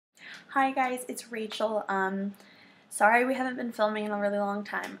Hi guys, it's Rachel. Sorry we haven't been filming in a really long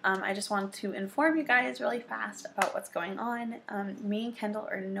time. I just wanted to inform you guys really fast about what's going on. Me and Kendall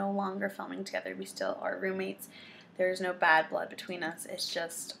are no longer filming together. We still are roommates. There's no bad blood between us. It's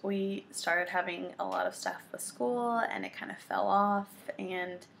just we started having a lot of stuff with school and it kind of fell off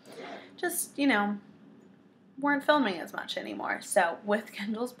and just, weren't filming as much anymore. So with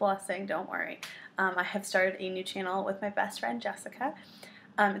Kendall's blessing, don't worry. I have started a new channel with my best friend Jessica.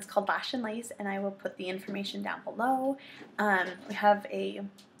 It's called Lash and Lace, and I will put the information down below. We have a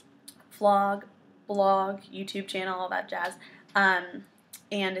vlog, blog, YouTube channel, all that jazz, and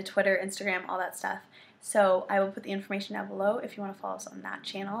a Twitter, Instagram, all that stuff. So I will put the information down below if you want to follow us on that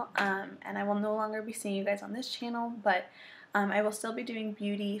channel. And I will no longer be seeing you guys on this channel, but I will still be doing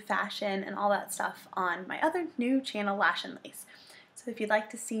beauty, fashion, and all that stuff on my other new channel, Lash and Lace. So if you'd like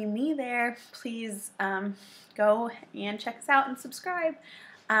to see me there, please go and check us out and subscribe.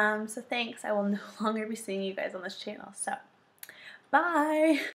 So thanks. I will no longer be seeing you guys on this channel. So bye.